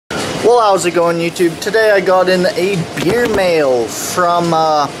Well, how's it going, YouTube? Today I got in a beer mail from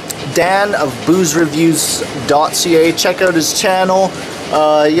Dan of boozereviews.ca. Check out his channel.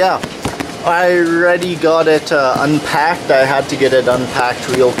 Yeah, I already got it unpacked. I had to get it unpacked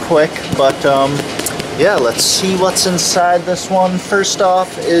real quick, but yeah, let's see what's inside this one. First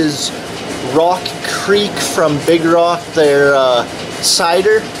off is Rock Creek from Big Rock, their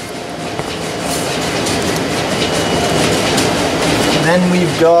cider. Then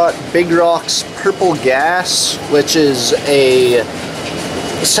we've got Big Rock's Purple Gas, which is a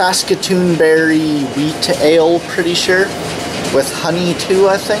Saskatoon berry wheat ale, pretty sure, with honey too,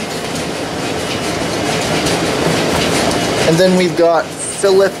 I think. And then we've got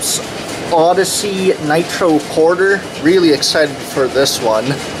Phillips Odyssey Nitro Porter. Really excited for this one.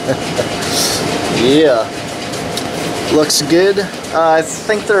 Yeah. Looks good. I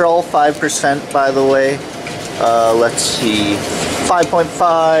think they're all 5%, by the way. Let's see. 5.5,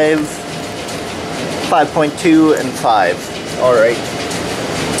 5.2, and 5. Alright.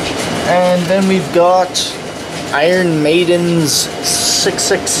 And then we've got Iron Maiden's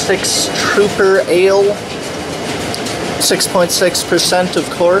 666 Trooper Ale. 6.6%, of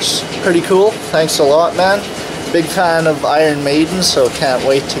course. Pretty cool. Thanks a lot, man. Big fan of Iron Maiden, so can't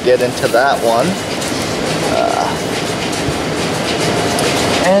wait to get into that one.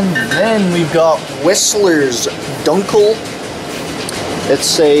 And then we've got Whistler's Dunkel.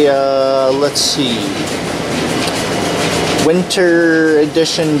 It's a, let's see, Winter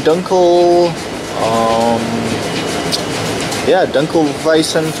Edition Dunkel. Yeah,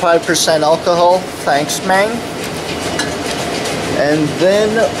 Dunkelweizen, 5% alcohol. Thanks, man. And then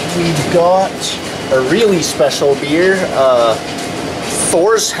we've got a really special beer,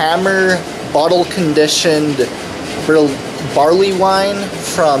 Thor's Hammer bottle conditioned barley wine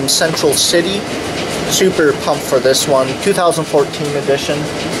from Central City. Super pumped for this one, 2014 edition.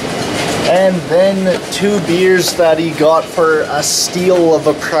 And then two beers that he got for a steal of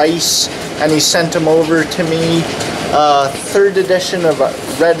a price, and he sent them over to me. Third edition of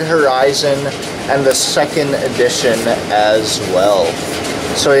Red Horizon and the second edition as well.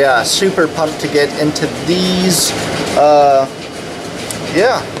 So yeah, super pumped to get into these.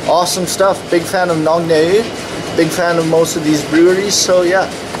 Yeah, awesome stuff. Big fan of Nongnae. Big fan of most of these breweries. So yeah,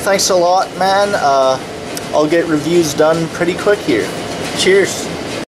 thanks a lot, man. I'll get reviews done pretty quick here. Cheers.